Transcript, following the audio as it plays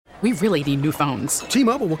We really need new phones.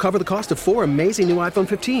 T-Mobile will cover the cost of 4 amazing new iPhone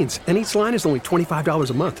 15s, and each line is only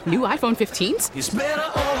 $25 a month. New iPhone 15s? It's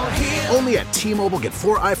better over here. Only at T-Mobile, get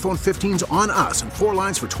 4 iPhone 15s on us and 4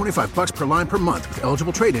 lines for $25 per line per month with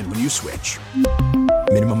eligible trade-in when you switch.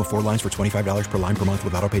 Minimum of 4 lines for $25 per line per month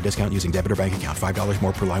with autopay discount using debit or bank account. $5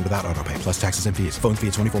 more per line without autopay, plus taxes and fees. Phone fee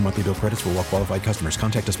at 24 monthly bill credits for well-qualified customers.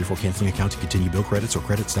 Contact us before canceling account to continue bill credits or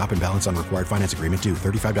credit stop and balance on required finance agreement due.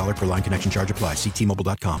 $35 per line connection charge applies. See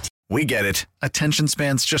T-Mobile.com. We get it. Attention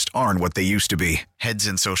spans just aren't what they used to be. Heads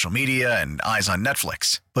in social media and eyes on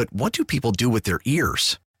Netflix. But what do people do with their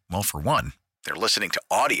ears? Well, for one, they're listening to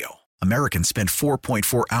audio. Americans spend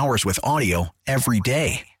 4.4 hours with audio every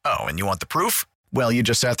day. Oh, and you want the proof? Well, you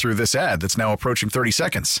just sat through this ad that's now approaching 30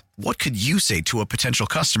 seconds. What could you say to a potential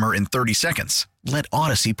customer in 30 seconds? Let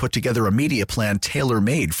Odyssey put together a media plan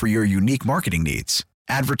tailor-made for your unique marketing needs.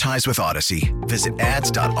 Advertise with Odyssey. Visit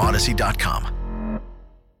ads.odyssey.com.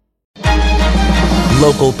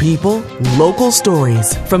 Local people, local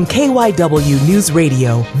stories. From KYW News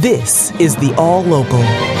Radio, this is the All Local.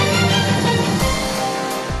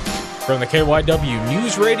 From the KYW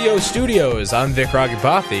News Radio studios, I'm Vic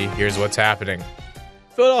Raghupathi. Here's what's happening.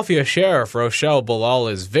 Philadelphia Sheriff Rochelle Bilal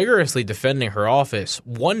is vigorously defending her office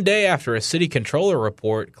 1 day after a city controller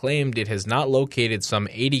report claimed it has not located some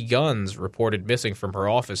 80 guns reported missing from her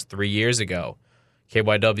office 3 years ago.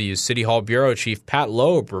 KYW's City Hall Bureau Chief Pat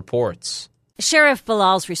Loeb reports. Sheriff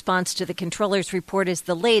Bilal's response to the controller's report is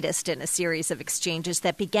the latest in a series of exchanges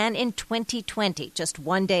that began in 2020, just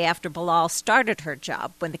 1 day after Bilal started her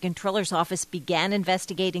job, when the controller's office began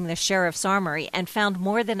investigating the sheriff's armory and found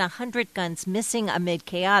more than 100 guns missing amid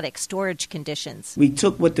chaotic storage conditions. We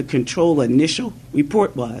took what the controller initial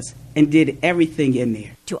report was and did everything in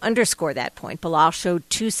there. To underscore that point, Bilal showed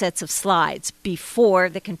 2 sets of slides before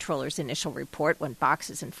the controller's initial report, when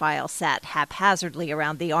boxes and files sat haphazardly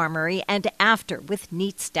around the armory, and after, with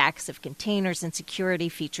neat stacks of containers and security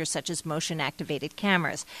features such as motion-activated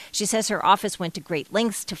cameras. She says her office went to great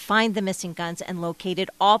lengths to find the missing guns and located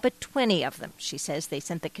all but 20 of them. She says they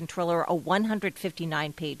sent the controller a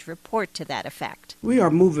 159-page report to that effect. We are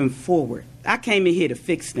moving forward. I came in here to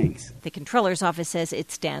fix things. The controller's office says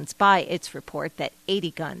it stands by its report that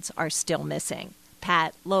 80 guns are still missing.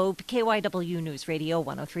 Pat Loeb, KYW News Radio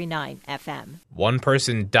 103.9 FM. One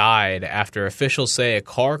person died after officials say a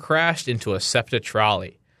car crashed into a SEPTA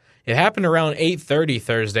trolley. It happened around 8:30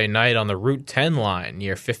 Thursday night on the Route 10 line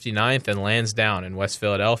near 59th and Lansdowne in West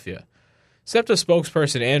Philadelphia. SEPTA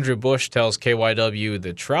spokesperson Andrew Bush tells KYW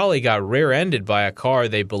the trolley got rear-ended by a car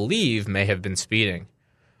they believe may have been speeding.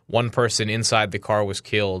 One person inside the car was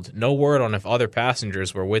killed. No word on if other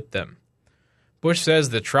passengers were with them. Bush says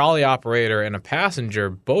the trolley operator and a passenger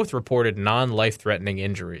both reported non-life-threatening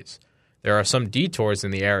injuries. There are some detours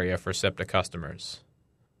in the area for SEPTA customers.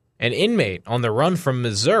 An inmate on the run from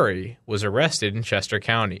Missouri was arrested in Chester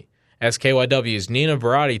County. As KYW's Nina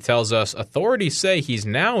Barati tells us, authorities say he's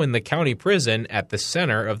now in the county prison at the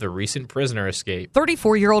center of the recent prisoner escape.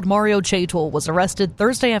 34-year-old Mario Chaytul was arrested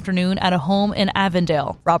Thursday afternoon at a home in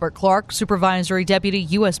Avondale. Robert Clark, supervisory deputy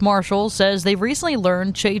U.S. Marshal, says they recently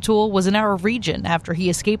learned Chaytul was in our region after he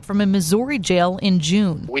escaped from a Missouri jail in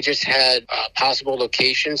June. We just had possible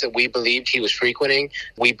locations that we believed he was frequenting.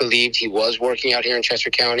 We believed he was working out here in Chester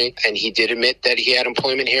County, and he did admit that he had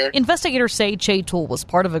employment here. Investigators say Chaytul was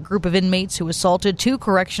part of a group of inmates who assaulted 2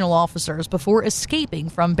 correctional officers before escaping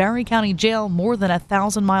from Barry County Jail more than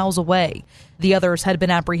 1,000 miles away. The others had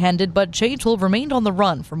been apprehended, but Chaytul remained on the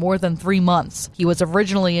run for more than 3 months. He was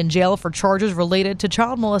originally in jail for charges related to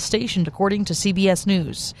child molestation, according to CBS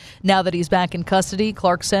News. Now that he's back in custody,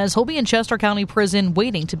 Clark says he'll be in Chester County Prison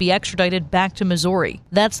waiting to be extradited back to Missouri.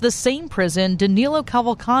 That's the same prison Danilo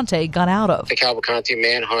Cavalcante got out of. The Cavalcante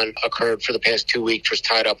manhunt occurred for the past 2 weeks, which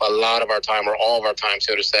tied up a lot of our time, or all of our time,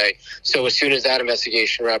 so to say. So as soon as that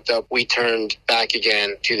investigation wrapped up, we turned back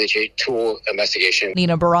again to the Chaytul investigation.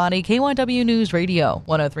 Nina Barati, KYW News Radio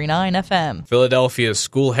 103.9 FM. Philadelphia's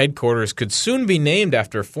school headquarters could soon be named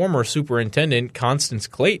after former Superintendent Constance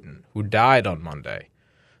Clayton, who died on Monday.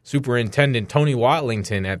 Superintendent Tony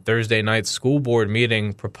Watlington at Thursday night's school board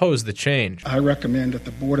meeting proposed the change. I recommend that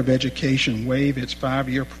the Board of Education waive its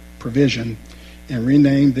 5-year provision and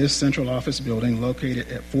rename this central office building located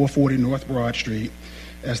at 440 North Broad Street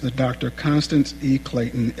as the Dr. Constance E.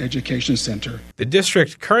 Clayton Education Center. The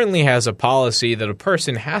district currently has a policy that a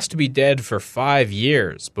person has to be dead for 5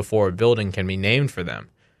 years before a building can be named for them.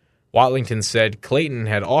 Watlington said Clayton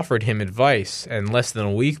had offered him advice, and less than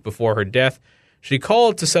a week before her death, she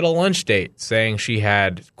called to set a lunch date, saying she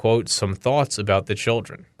had, quote, some thoughts about the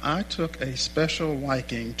children. I took a special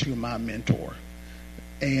liking to my mentor,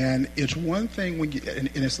 And it's one thing when and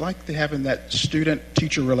it's like having that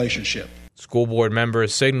student-teacher relationship. School board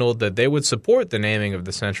members signaled that they would support the naming of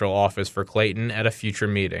the central office for Clayton at a future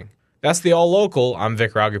meeting. That's the All Local. I'm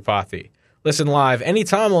Vic Raghupathy. Listen live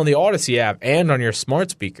anytime on the Odyssey app and on your smart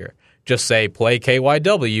speaker. Just say, play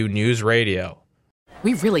KYW News Radio.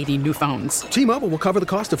 We really need new phones. T-Mobile will cover the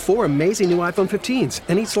cost of 4 amazing new iPhone 15s,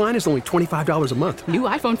 and each line is only $25 a month. New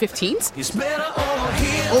iPhone 15s? It's better over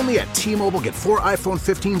here. Only at T-Mobile, get 4 iPhone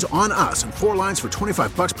 15s on us and 4 lines for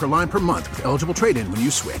 $25 per line per month with eligible trade-in when you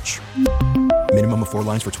switch. Minimum of 4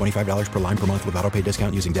 lines for $25 per line per month with autopay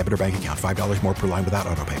discount using debit or bank account. $5 more per line without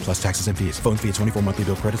autopay, plus taxes and fees. Phone fee at 24 monthly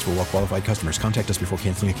bill credits for well-qualified customers. Contact us before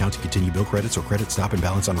canceling account to continue bill credits or credit stop and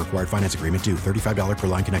balance on required finance agreement due. $35 per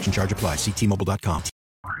line connection charge applies. See T-Mobile.com.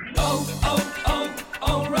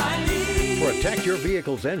 O'Reilly. Protect your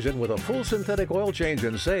vehicle's engine with a full synthetic oil change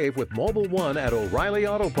and save with Mobil 1 at O'Reilly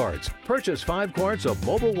Auto Parts. Purchase 5 quarts of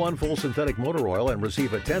Mobil 1 full synthetic motor oil and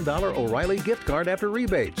receive a $10 O'Reilly gift card after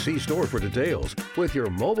rebate. See store for details. With your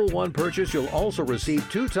Mobil 1 purchase, you'll also receive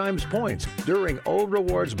 2 times points during O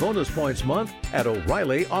Rewards Bonus Points Month at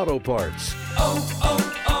O'Reilly Auto Parts.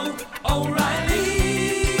 O'Reilly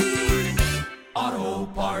Auto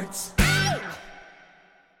Parts.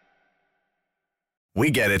 We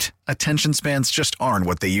get it. Attention spans just aren't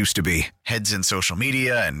what they used to be. Heads in social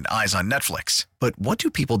media and eyes on Netflix. But what do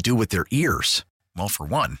people do with their ears? Well, for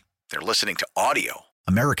one, they're listening to audio.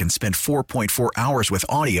 Americans spend 4.4 hours with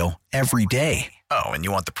audio every day. Oh, and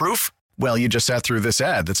you want the proof? Well, you just sat through this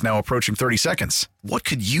ad that's now approaching 30 seconds. What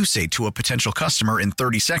could you say to a potential customer in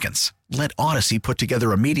 30 seconds? Let Odyssey put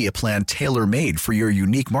together a media plan tailor-made for your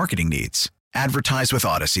unique marketing needs. Advertise with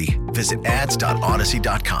Odyssey. Visit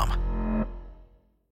ads.odyssey.com.